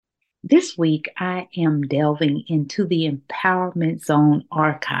This week, I am delving into the Empowerment Zone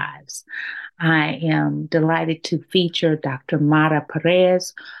archives. I am delighted to feature Dr. Mara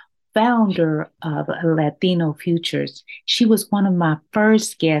Perez, founder of Latino Futures. She was one of my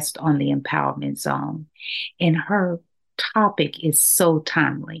first guests on the Empowerment Zone, and her topic is so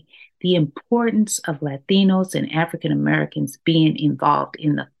timely: the importance of Latinos and African Americans being involved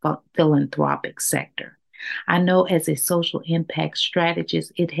in the philanthropic sector. I know as a social impact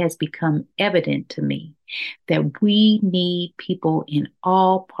strategist, it has become evident to me that we need people in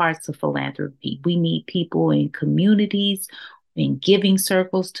all parts of philanthropy. We need people in communities, in giving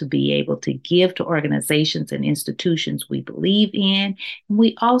circles to be able to give to organizations and institutions we believe in. And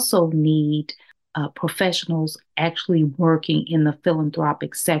we also need professionals actually working in the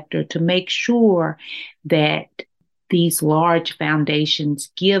philanthropic sector to make sure that these large foundations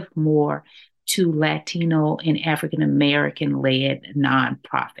give more to Latino and African American led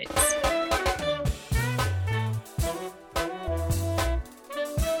nonprofits.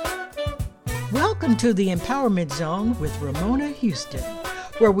 Welcome to the Empowerment Zone with Ramona Houston,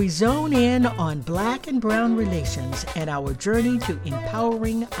 where we zone in on Black and Brown relations and our journey to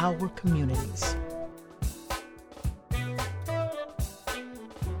empowering our communities.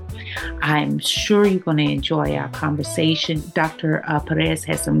 I'm sure you're going to enjoy our conversation. Dr. Perez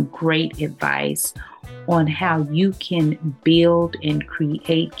has some great advice on how you can build and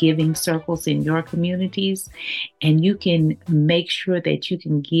create giving circles in your communities, and you can make sure that you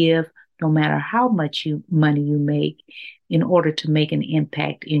can give no matter how much money you make in order to make an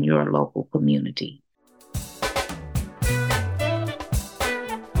impact in your local community.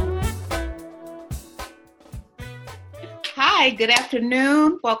 Hi, good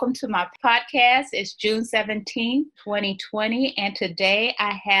afternoon. Welcome to my podcast. It's June 17th, 2020, and today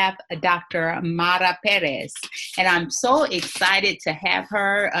I have Dr. Mara Perez, and I'm so excited to have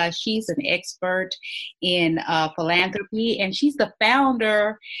her. She's an expert in philanthropy, and she's the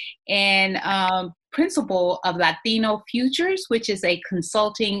founder and principal of Latino Futures, which is a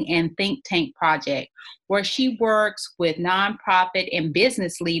consulting and think tank project where she works with nonprofit and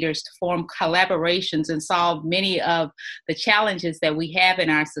business leaders to form collaborations and solve many of the challenges that we have in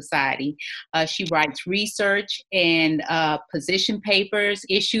our society. She writes research and position papers,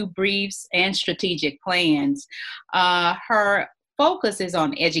 issue briefs, and strategic plans. Her focus is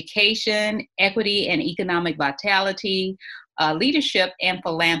on education, equity and economic vitality, leadership, and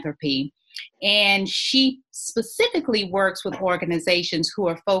philanthropy. And she specifically works with organizations who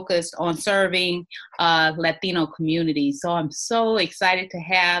are focused on serving Latino communities. So I'm so excited to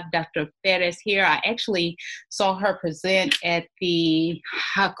have Dr. Perez here. I actually saw her present at the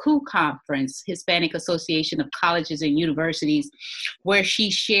HACU conference, Hispanic Association of Colleges and Universities, where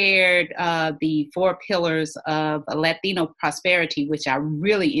she shared the 4 pillars of Latino prosperity, which I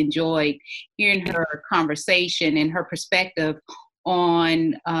really enjoyed hearing her conversation and her perspective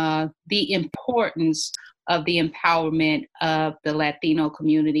on the importance of the empowerment of the Latino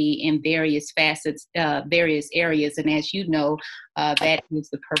community in various facets, various areas. And as you know, that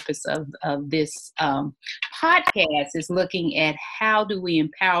is the purpose of this podcast, is looking at how do we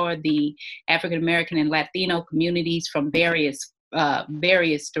empower the African American and Latino communities from various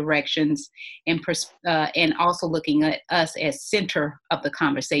directions, and also looking at us as center of the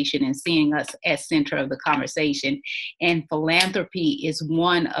conversation and seeing us as center of the conversation. And philanthropy is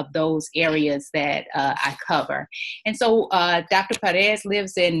one of those areas that I cover. And so Dr. Perez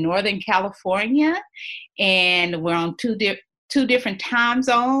lives in Northern California, and we're on two different time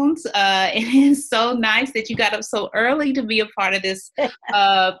zones. It is so nice that you got up so early to be a part of this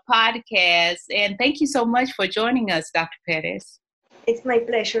podcast. And thank you so much for joining us, Dr. Perez. It's my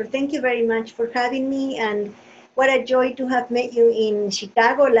pleasure. Thank you very much for having me. And what a joy to have met you in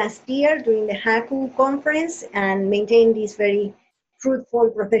Chicago last year during the HACU conference and maintain this very fruitful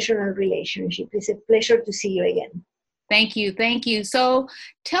professional relationship. It's a pleasure to see you again. Thank you. Thank you. So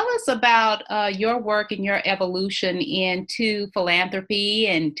tell us about your work and your evolution into philanthropy,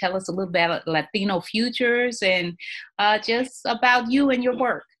 and tell us a little bit about Latino Futures and just about you and your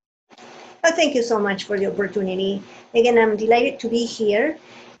work. Well, thank you so much for the opportunity. Again, I'm delighted to be here.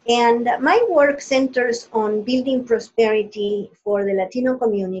 And my work centers on building prosperity for the Latino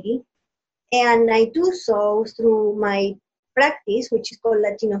community. And I do so through my practice, which is called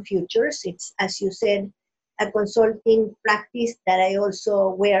Latino Futures. It's, as you said, a consulting practice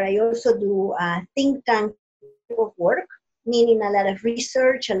where I also do a think tank of work, meaning a lot of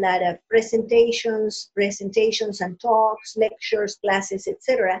research, a lot of presentations and talks, lectures, classes,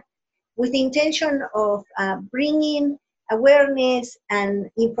 etc., with the intention of bringing awareness and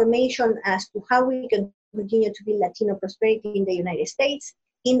information as to how we can continue to build Latino prosperity in the United States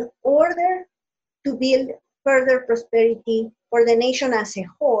in order to build further prosperity for the nation as a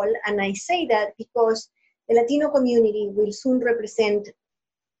whole. And I say that because the Latino community will soon represent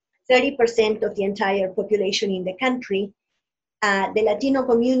 30% of the entire population in the country. The Latino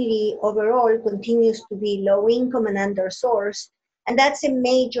community overall continues to be low income and undersourced, and that's a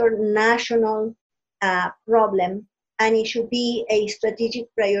major national problem, and it should be a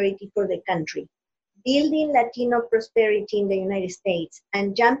strategic priority for the country. Building Latino prosperity in the United States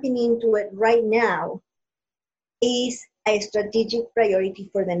and jumping into it right now is a strategic priority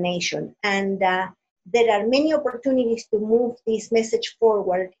for the nation. And there are many opportunities to move this message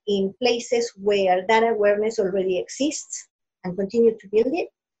forward in places where that awareness already exists and continue to build it.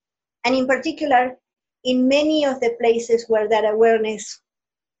 And in particular, in many of the places where that awareness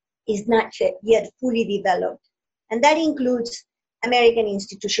is not yet fully developed. And that includes American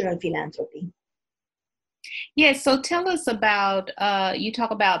institutional philanthropy. Yes, so tell us about, you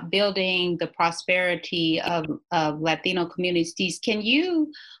talk about building the prosperity of Latino communities. Can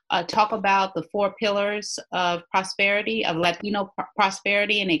you talk about the 4 pillars of prosperity, of Latino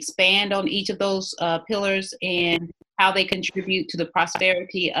prosperity, and expand on each of those pillars and how they contribute to the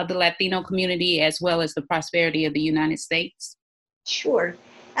prosperity of the Latino community as well as the prosperity of the United States? Sure.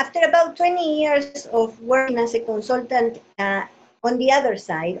 After about 20 years of working as a consultant on the other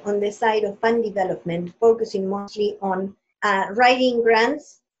side, on the side of fund development, focusing mostly on writing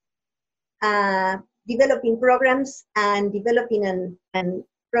grants, developing programs, and developing and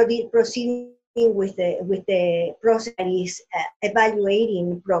proceeding with the process that is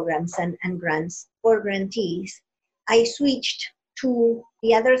evaluating programs and grants for grantees, I switched to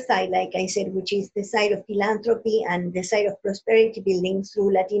the other side, like I said, which is the side of philanthropy and the side of prosperity building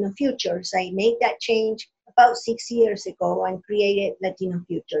through Latino Futures. I made that change about 6 years ago and created Latino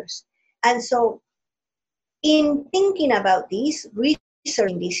Futures. And so in thinking about this,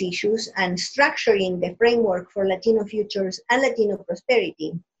 researching these issues and structuring the framework for Latino Futures and Latino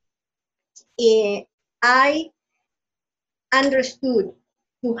prosperity, I understood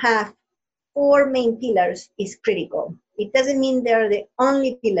to have 4 main pillars is critical. It doesn't mean they're the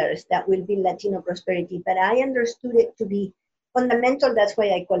only pillars that will build Latino prosperity, but I understood it to be fundamental. That's why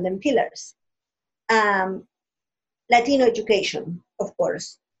I call them pillars. Latino education, of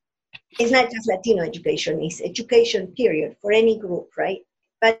course. It's not just Latino education, it's education, period, for any group, right?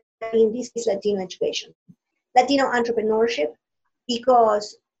 But in this case, Latino education. Latino entrepreneurship,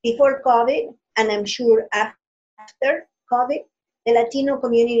 because before COVID, and I'm sure after COVID, the Latino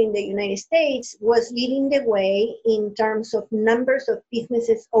community in the United States was leading the way in terms of numbers of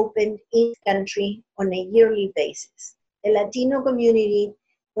businesses opened in the country on a yearly basis. The Latino community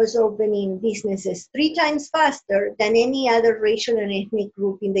was opening businesses 3 times faster than any other racial and ethnic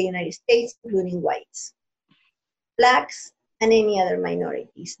group in the United States, including whites, Blacks, and any other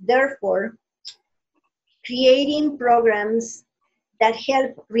minorities. Therefore, creating programs that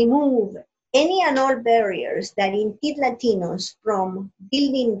help remove any and all barriers that impede Latinos from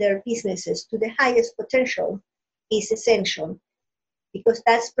building their businesses to the highest potential is essential, because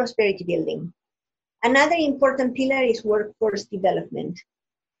that's prosperity building. Another important pillar is workforce development.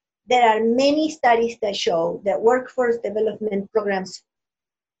 There are many studies that show that workforce development programs,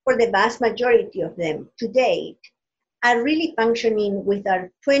 for the vast majority of them to date, are really functioning with our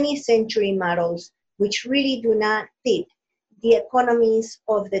 20th century models, which really do not fit the economies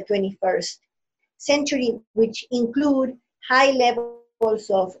of the 21st century, which include high levels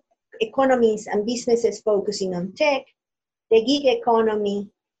of economies and businesses focusing on tech, the gig economy,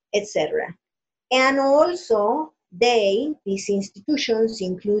 etc. And also, these institutions,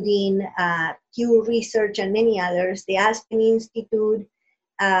 including Pew Research and many others, the Aspen Institute,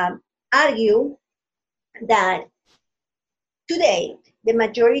 argue that to date, the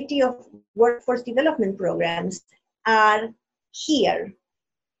majority of workforce development programs are here,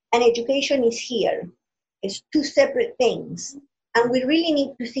 and education is here. It's 2 separate things. And we really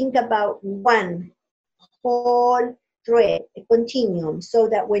need to think about one whole thread, a continuum, so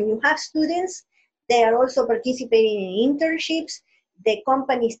that when you have students, they are also participating in internships. The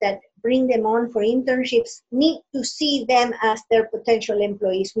companies that bring them on for internships need to see them as their potential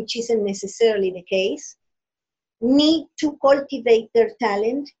employees, which isn't necessarily the case. Need to cultivate their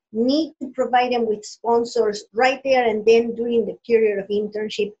talent, need to provide them with sponsors right there and then during the period of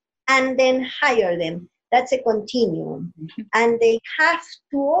internship, and then hire them. That's a continuum. Mm-hmm. And they have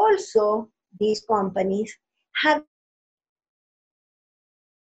to also, these companies, have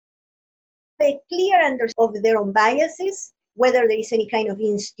a clear understanding of their own biases, whether there is any kind of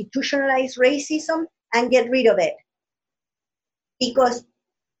institutionalized racism, and get rid of it. Because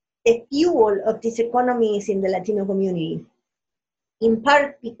the fuel of this economy is in the Latino community. in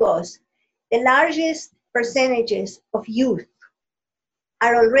part because the largest percentages of youth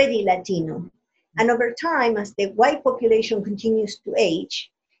are already Latino. And over time, as the white population continues to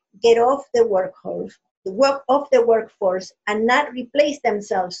age, get off the workforce and not replace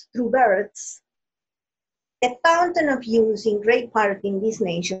themselves through births, the fountain of youth in great part in this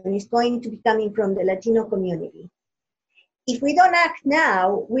nation is going to be coming from the Latino community. If we don't act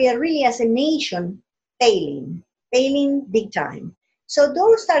now, we are really as a nation failing big time. So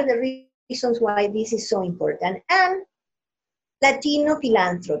those are the reasons why this is so important. And Latino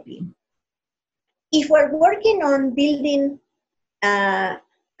philanthropy. If we're working on building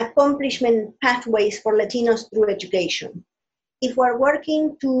accomplishment pathways for Latinos through education, if we're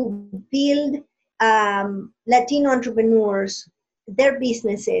working to build Latino entrepreneurs, their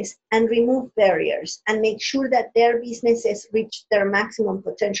businesses, and remove barriers and make sure that their businesses reach their maximum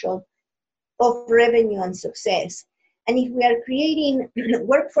potential of revenue and success. And if we are creating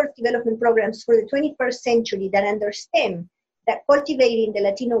workforce development programs for the 21st century that understand that cultivating the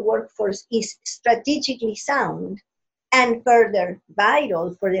Latino workforce is strategically sound and further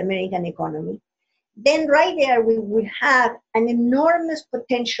vital for the American economy, then right there we would have an enormous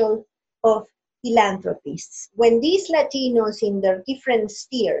potential of philanthropists. When these Latinos in their different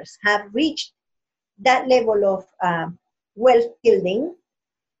spheres have reached that level of wealth building,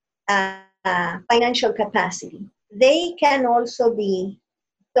 financial capacity, they can also be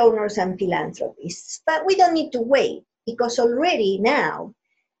donors and philanthropists. But we don't need to wait, because already now,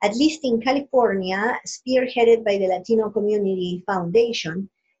 at least in California, spearheaded by the Latino Community Foundation,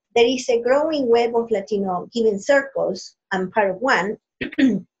 there is a growing web of Latino giving circles. I'm part of one.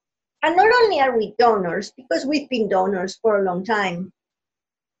 And not only are we donors, because we've been donors for a long time,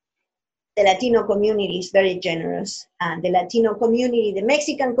 the Latino community is very generous. And the Latino community, the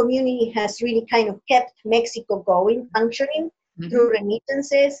Mexican community has really kind of kept Mexico going, functioning through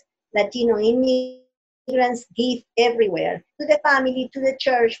remittances. Latino immigrants give everywhere, to the family, to the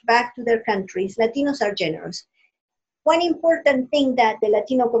church, back to their countries. Latinos are generous. One important thing that the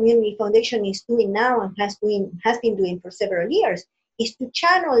Latino Community Foundation is doing now and has been doing for several years is to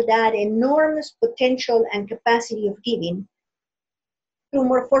channel that enormous potential and capacity of giving through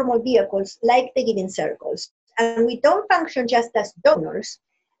more formal vehicles like the giving circles. And we don't function just as donors.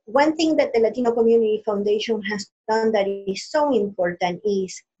 One thing that the Latino Community Foundation has done that is so important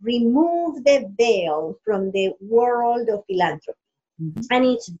is remove the veil from the world of philanthropy. And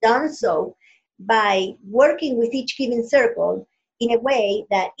it's done so by working with each giving circle in a way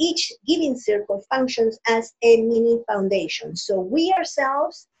that each giving circle functions as a mini foundation. So we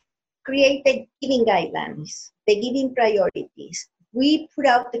ourselves created giving guidelines, the giving priorities. We put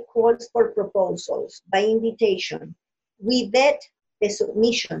out the calls for proposals by invitation. We vet the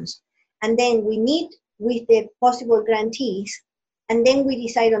submissions, and then we meet with the possible grantees, and then we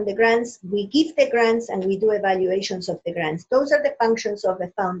decide on the grants. We give the grants and we do evaluations of the grants. Those are the functions of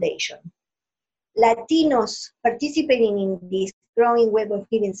a foundation. Latinos participating in this growing web of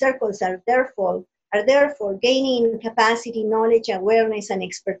giving circles are therefore gaining capacity, knowledge, awareness, and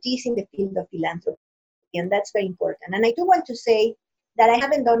expertise in the field of philanthropy. And that's very important. And I do want to say that I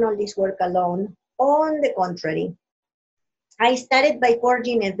haven't done all this work alone. On the contrary, I started by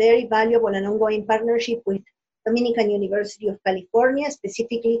forging a very valuable and ongoing partnership with Dominican University of California,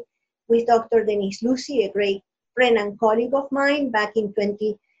 specifically with Dr. Denise Lucy, a great friend and colleague of mine, back in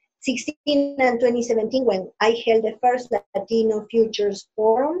 2016 and 2017 when I held the first Latino Futures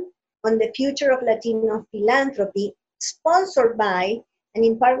Forum on the future of Latino philanthropy, sponsored by and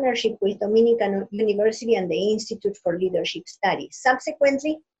in partnership with Dominican University and the Institute for Leadership Studies.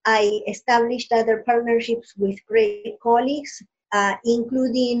 Subsequently, I established other partnerships with great colleagues,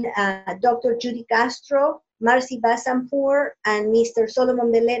 including Dr. Judy Castro, Marcy Basampur, and Mr.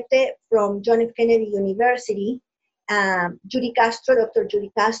 Solomon Delete from John F. Kennedy University. Dr. Judy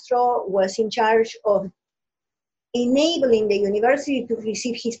Castro was in charge of enabling the university to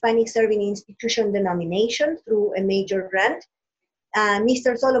receive Hispanic Serving Institution denomination through a major grant.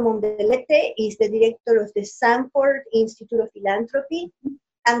 Mr. Solomon Delete is the director of the Sanford Institute of Philanthropy.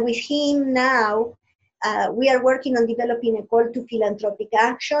 And with him now, we are working on developing a call to philanthropic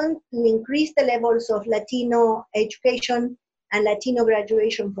action to increase the levels of Latino education and Latino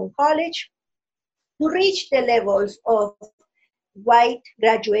graduation from college, to reach the levels of white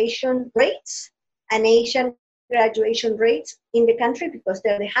graduation rates and Asian graduation rates in the country because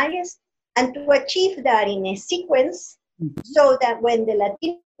they're the highest, and to achieve that in a sequence so that when the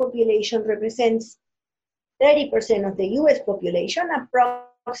Latino population represents 30% of the US population,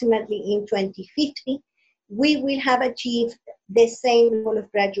 approximately in 2050, we will have achieved the same level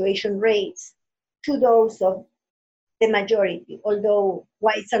of graduation rates to those of the majority, although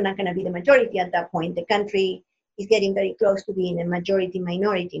whites are not going to be the majority at that point. The country is getting very close to being a majority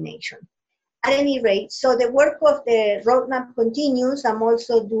minority nation. At any rate, so the work of the roadmap continues. I'm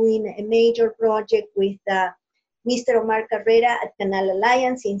also doing a major project with Mr. Omar Carrera at Canal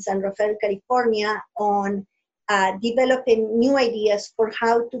Alliance in San Rafael, California, on developing new ideas for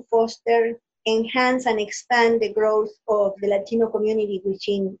how to foster, enhance, and expand the growth of the Latino community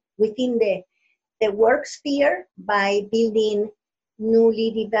within the work sphere by building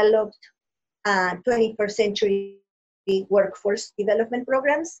newly developed 21st century workforce development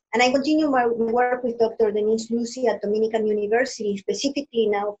programs. And I continue my work with Dr. Denise Lucy at Dominican University, specifically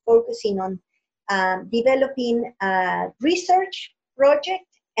now focusing on developing a research project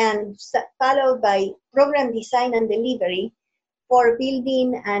and followed by program design and delivery for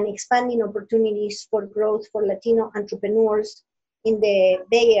building and expanding opportunities for growth for Latino entrepreneurs in the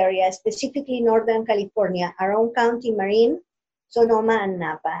Bay Area, specifically Northern California, around County Marin, Sonoma, and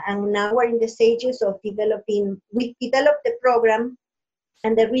Napa. And now we're in the stages of developing, we developed the program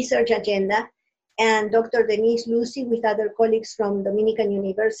and the research agenda, and Dr. Denise Lucy with other colleagues from Dominican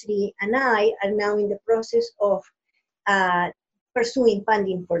University and I are now in the process of pursuing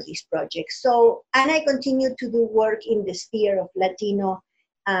funding for this project. So, and I continue to do work in the sphere of Latino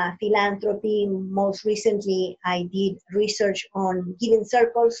philanthropy. Most recently, I did research on giving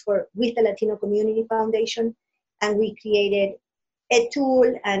circles with the Latino Community Foundation, and we created a tool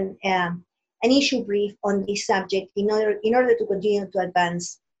and an issue brief on this subject in order to continue to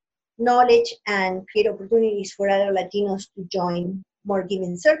advance knowledge and create opportunities for other Latinos to join more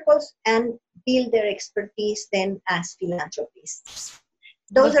giving circles and build their expertise then as philanthropists.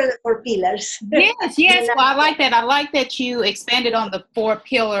 Those are the 4 pillars. Yes. Well, I like that. I like that you expanded on the 4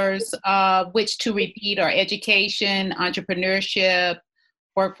 pillars, which to repeat are education, entrepreneurship,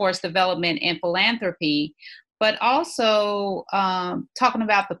 workforce development, and philanthropy. But also talking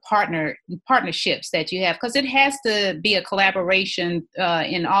about the partnerships that you have, because it has to be a collaboration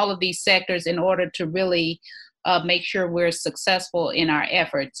in all of these sectors in order to really make sure we're successful in our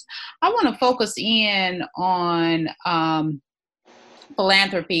efforts. I want to focus in on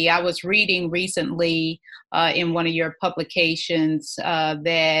philanthropy. I was reading recently in one of your publications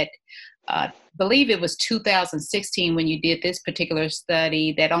that I believe it was 2016 when you did this particular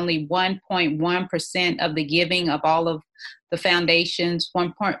study, that only 1.1% of the giving of all of the foundations,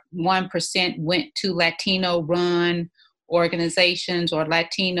 1.1% went to Latino-run organizations or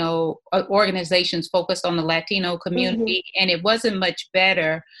Latino organizations focused on the Latino community, and it wasn't much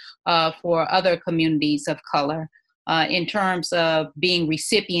better for other communities of color in terms of being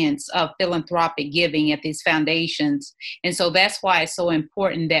recipients of philanthropic giving at these foundations. And so that's why it's so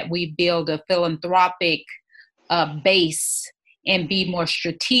important that we build a philanthropic base and be more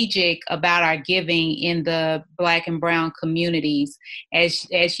strategic about our giving in the Black and Brown communities.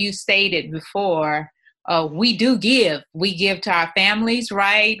 As you stated before, we do give. We give to our families,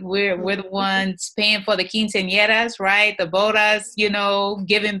 right? We're the ones paying for the quinceañeras, right? The bodas,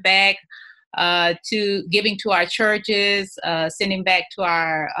 giving back giving to our churches, sending back to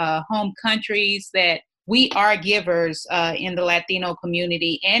our home countries. That we are givers in the Latino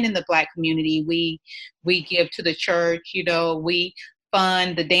community and in the Black community. We give to the church. We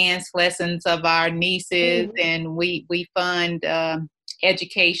fund the dance lessons of our nieces, and we fund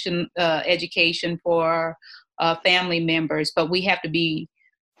education for family members. But we have to be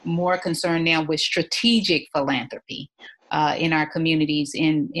more concerned now with strategic philanthropy in our communities,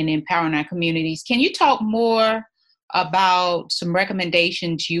 in empowering our communities. Can you talk more about some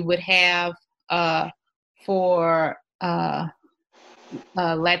recommendations you would have for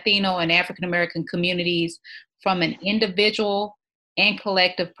Latino and African American communities from an individual and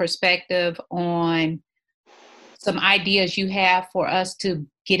collective perspective on some ideas you have for us to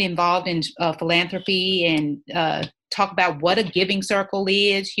get involved in philanthropy and talk about what a giving circle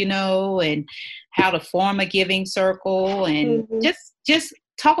is, and how to form a giving circle, and just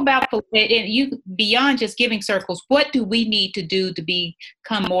talk about beyond just giving circles. What do we need to do to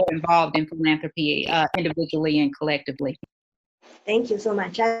become more involved in philanthropy individually and collectively? Thank you so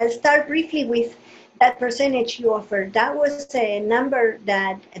much. I'll start briefly with that percentage you offered. That was a number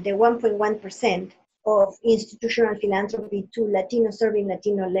that the 1.1% of institutional philanthropy to Latino serving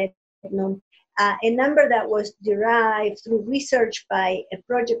Latino-led, a number that was derived through research by a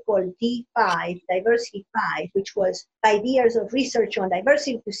project called D5, Diversity 5, which was 5 years of research on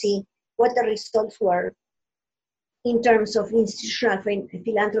diversity to see what the results were in terms of institutional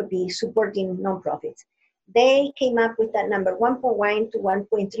philanthropy supporting nonprofits. They came up with that number, 1.1 to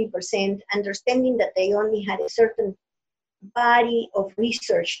 1.3%, understanding that they only had a certain body of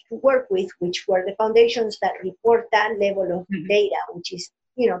research to work with, which were the foundations that report that level of data, which is,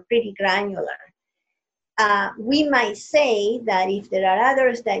 pretty granular. We might say that if there are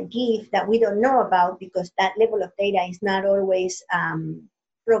others that give that we don't know about because that level of data is not always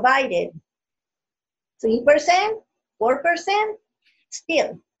provided, 3%, 4%,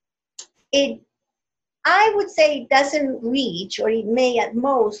 still, I would say it doesn't reach, or it may at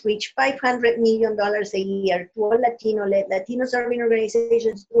most reach $500 million a year to all Latino-led, Latino-serving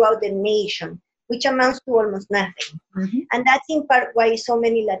organizations throughout the nation, which amounts to almost nothing. Mm-hmm. And that's in part why so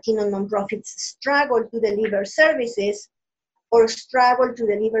many Latino nonprofits struggle to deliver services or struggle to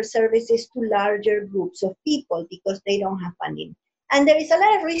deliver services to larger groups of people because they don't have funding. And there is a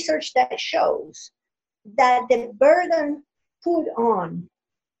lot of research that shows that the burden put on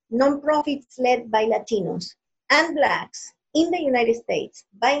nonprofits led by Latinos and Blacks in the United States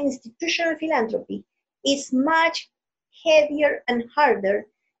by institutional philanthropy is much heavier and harder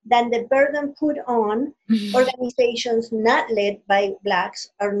than the burden put on organizations not led by Blacks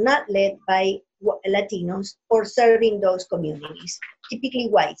or not led by Latinos or serving those communities, typically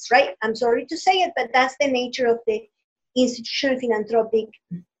whites, right? I'm sorry to say it, but that's the nature of the institutional philanthropic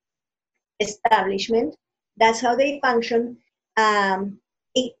establishment. That's how they function.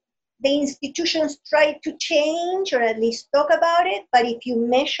 The institutions try to change or at least talk about it, but if you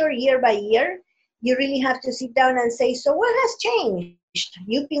measure year by year, you really have to sit down and say, so what has changed?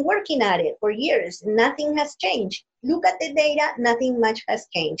 You've been working at it for years. Nothing has changed. Look at the data, nothing much has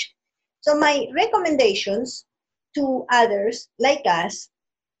changed. So my recommendations to others like us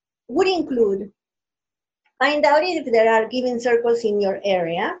would include find out if there are giving circles in your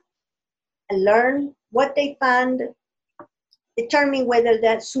area and learn what they fund, determine whether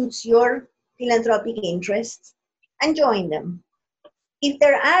that suits your philanthropic interests, and join them. If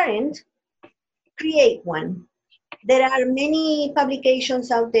there aren't, create one. There are many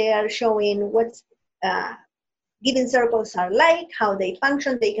publications out there showing what giving circles are like, how they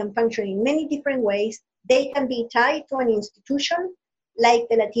function. They can function in many different ways. They can be tied to an institution like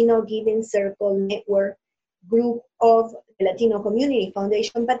the Latino Giving Circle Network group of the Latino Community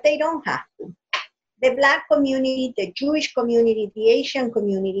Foundation, but they don't have to. The Black community, the Jewish community, the Asian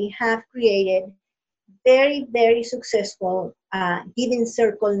community have created very, very successful giving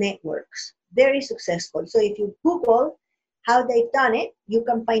circle networks. Very successful. So if you Google how they've done it, you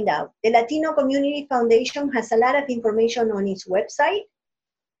can find out. The Latino Community Foundation has a lot of information on its website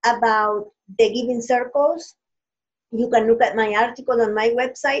about the giving circles. You can look at my article on my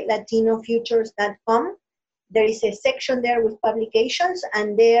website, latinofutures.com. There is a section there with publications,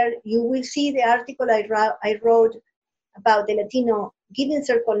 and there you will see the article I wrote about the Latino Giving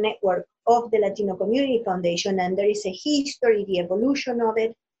Circle Network of the Latino Community Foundation, and there is a history, the evolution of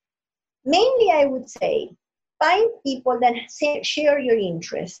it. Mainly, I would say, find people that share your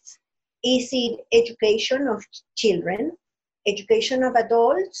interests. Is it education of children, education of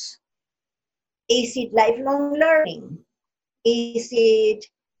adults? Is it lifelong learning? Is it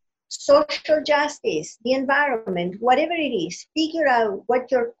social justice, the environment, whatever it is? Figure out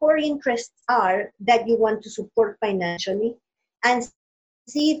what your core interests are that you want to support financially and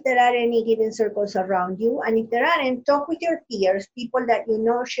see if there are any giving circles around you. And if there aren't, talk with your peers, people that you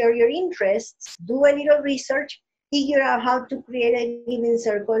know share your interests, do a little research, figure out how to create a giving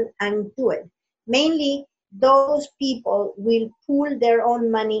circle and do it. Mainly, those people will pool their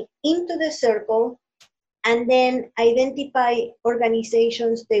own money into the circle and then identify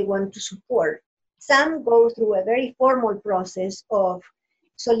organizations they want to support. Some go through a very formal process of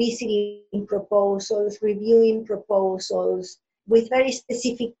soliciting proposals, reviewing proposals with very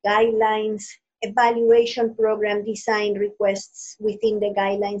specific guidelines, evaluation program design requests within the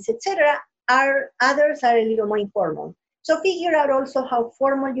guidelines, etc. Others are a little more informal. So figure out also how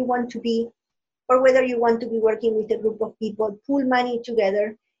formal you want to be, or whether you want to be working with a group of people, pool money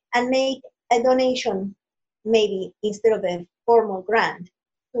together, and make a donation, maybe instead of a formal grant,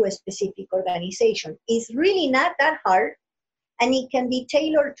 to a specific organization. It's really not that hard, and it can be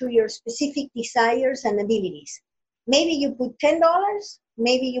tailored to your specific desires and abilities. Maybe you put $10,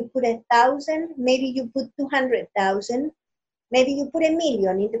 maybe you put 1,000, maybe you put 200,000, maybe you put $1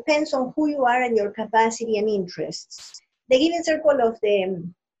 million. It depends on who you are and your capacity and interests. The Giving Circle of the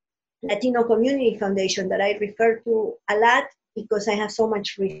Latino Community Foundation that I refer to a lot because I have so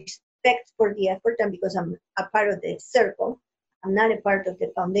much respect for the effort and because I'm a part of the circle. I'm not a part of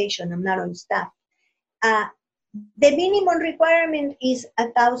the foundation. I'm not on staff. The minimum requirement is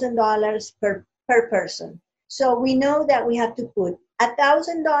 $1,000 per person. So we know that we have to put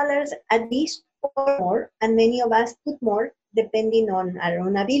 $1,000 at least or more, and many of us put more depending on our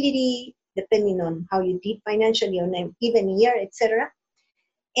own ability, depending on how you did financially on a given year, etc.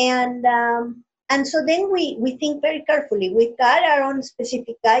 And so then we think very carefully. We've got our own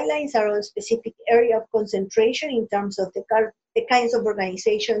specific guidelines, our own specific area of concentration in terms of the kinds of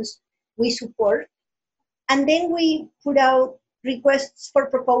organizations we support. And then we put out requests for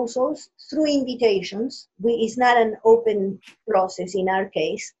proposals through invitations. It's not an open process in our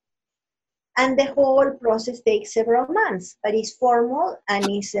case. And the whole process takes several months, but it's formal and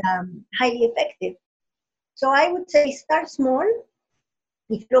is highly effective. So I would say start small.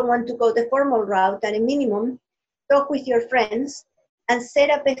 If you don't want to go the formal route, at a minimum, talk with your friends and set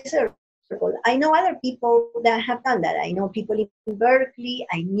up a circle. I know other people that have done that. I know people in Berkeley.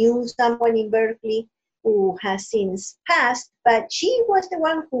 I knew someone in Berkeley who has since passed, but she was the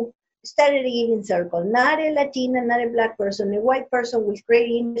one who started a giving circle, not a Latina, not a Black person, a white person with great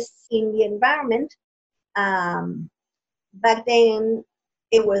interest in the environment. Back then,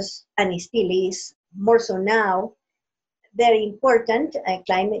 it was, and it still is, more so now, very important,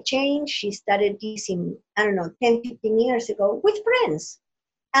 climate change. She started this in, 10, 15 years ago with friends.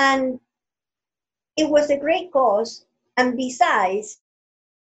 And it was a great cause. And besides,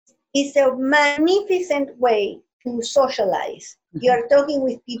 it's a magnificent way to socialize. You're talking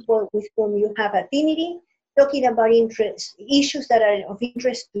with people with whom you have affinity, talking about issues that are of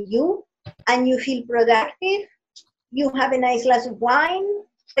interest to you, and you feel productive. You have a nice glass of wine,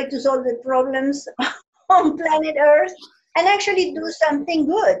 try to solve the problems on planet Earth, and actually do something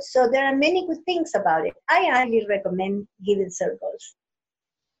good. So there are many good things about it. I highly recommend giving circles.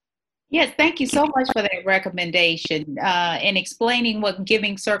 Yes, thank you so much for that recommendation and explaining what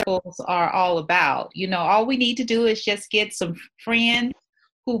giving circles are all about. All we need to do is just get some friends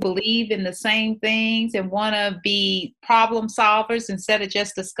who believe in the same things and want to be problem solvers instead of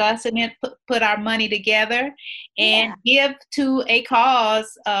just discussing it, put our money together and give to a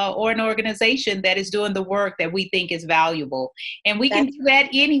cause or an organization that is doing the work that we think is valuable. And we can do that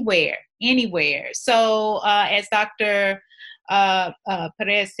anywhere. So as Dr.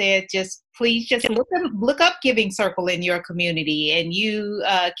 Perez said, please look up Giving Circle in your community, and you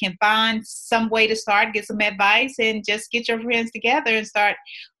can find some way to start, get some advice, and just get your friends together and start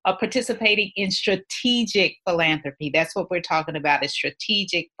participating in strategic philanthropy. That's what we're talking about, is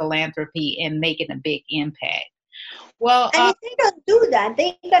strategic philanthropy and making a big impact. Well, and if they don't do that,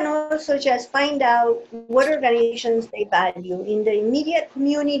 they can also just find out what organizations they value in their immediate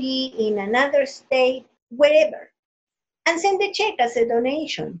community, in another state, wherever, and send a check as a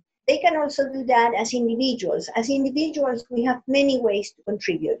donation. They can also do that as individuals. As individuals, we have many ways to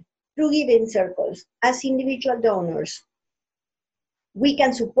contribute through giving circles. As individual donors, we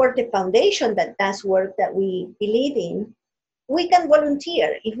can support a foundation that does work that we believe in. We can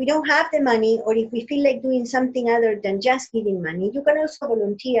volunteer. If we don't have the money, or if we feel like doing something other than just giving money, you can also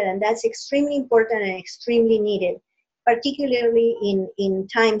volunteer, and that's extremely important and extremely needed, particularly in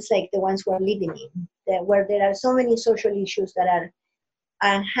times like the ones we're living in, where there are so many social issues that are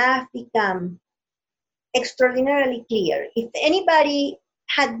and have become extraordinarily clear. If anybody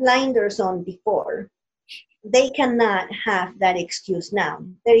had blinders on before, they cannot have that excuse now.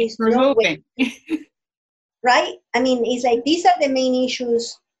 There is no way. Right? I mean, it's like, these are the main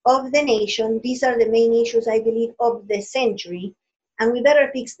issues of the nation. These are the main issues, I believe, of the century. And we better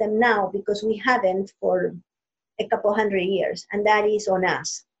fix them now, because we haven't for a couple hundred years. And that is on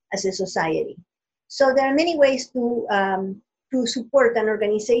us as a society. So there are many ways to support an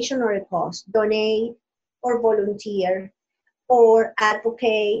organization or a cause. Donate or volunteer or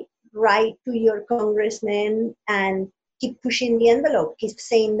advocate, write to your congressman and keep pushing the envelope, keep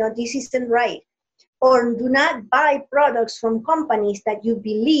saying, no, this isn't right. Or do not buy products from companies that you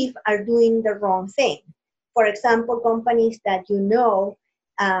believe are doing the wrong thing. For example, companies that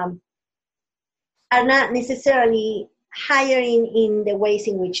are not necessarily hiring in the ways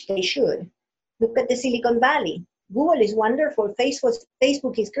in which they should. Look at the Silicon Valley. Google is wonderful,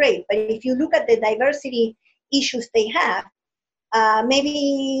 Facebook is great, but if you look at the diversity issues they have,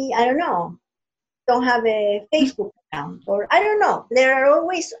 maybe, I don't know, don't have a Facebook account, or I don't know. There are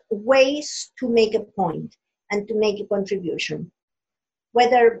always ways to make a point and to make a contribution,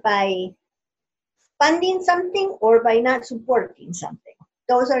 whether by funding something or by not supporting something.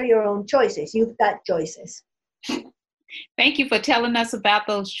 Those are your own choices. You've got choices. Thank you for telling us about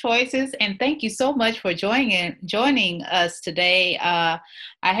those choices, and thank you so much for joining us today. I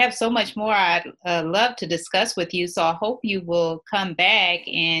have so much more I'd love to discuss with you, so I hope you will come back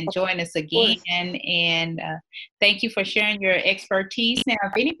and join us again. And thank you for sharing your expertise. Now,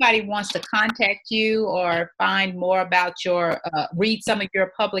 if anybody wants to contact you or find more about read some of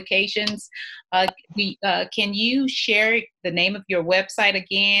your publications, can you share the name of your website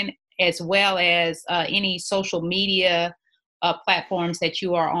again? as well as any social media platforms that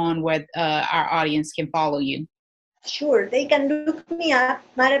you are on where our audience can follow you? Sure, they can look me up,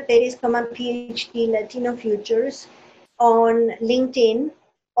 Mara Perez, PhD, Latino Futures, on LinkedIn,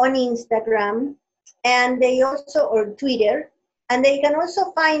 on Instagram, and they also, or Twitter, and they can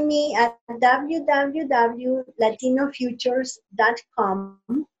also find me at www.latinofutures.com.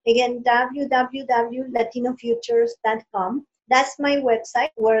 Again, www.latinofutures.com. That's my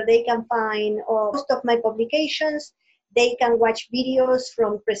website where they can find most of my publications. They can watch videos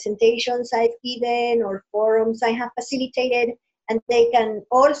from presentations I've given or forums I have facilitated, and they can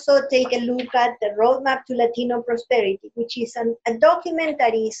also take a look at the Roadmap to Latino Prosperity, which is a document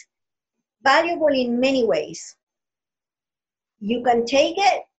that is valuable in many ways. You can take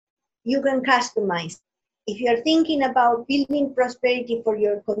it, you can customize. If you're thinking about building prosperity for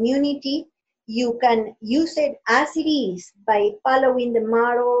your community, you can use it as it is by following the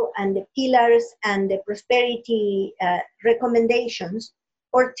model and the pillars and the prosperity recommendations,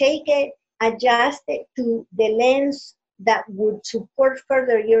 or take it, adjust it to the lens that would support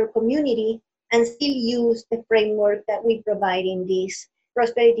further your community and still use the framework that we provide in this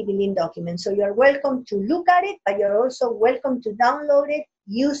prosperity building document. So you're welcome to look at it, but you're also welcome to download it,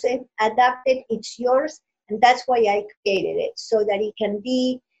 use it, adapt it, it's yours. And that's why I created it, so that it can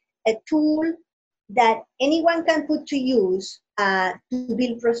be a tool that anyone can put to use to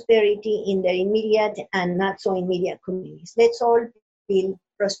build prosperity in their immediate and not so immediate communities. Let's all build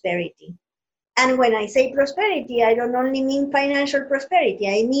prosperity. And when I say prosperity, I don't only mean financial prosperity.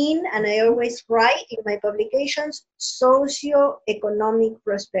 I mean, and I always write in my publications, socio-economic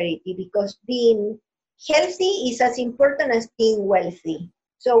prosperity, because being healthy is as important as being wealthy.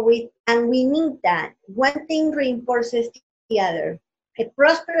 So we need that. One thing reinforces the other. A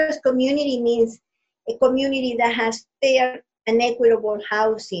prosperous community means a community that has fair and equitable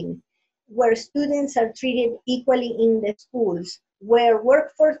housing, where students are treated equally in the schools, where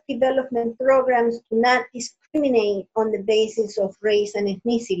workforce development programs do not discriminate on the basis of race and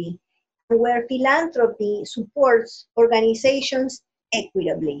ethnicity, and where philanthropy supports organizations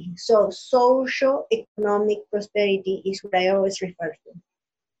equitably. So socio-economic prosperity is what I always refer to.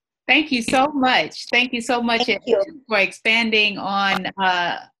 Thank you so much. Thank you so much Thank you for expanding on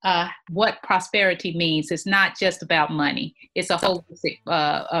what prosperity means. It's not just about money. It's a holistic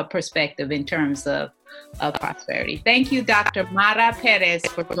perspective in terms of prosperity. Thank you, Dr. Mara Perez,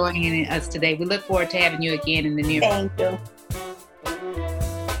 for joining us today. We look forward to having you again in the near future. Thank you.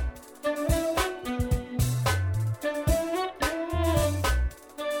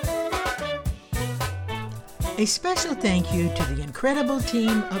 A special thank you to the incredible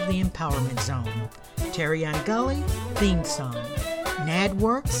team of the Empowerment Zone. Terry Gully, theme song.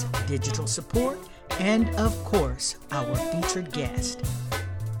 NADWorks, digital support, and of course, our featured guest.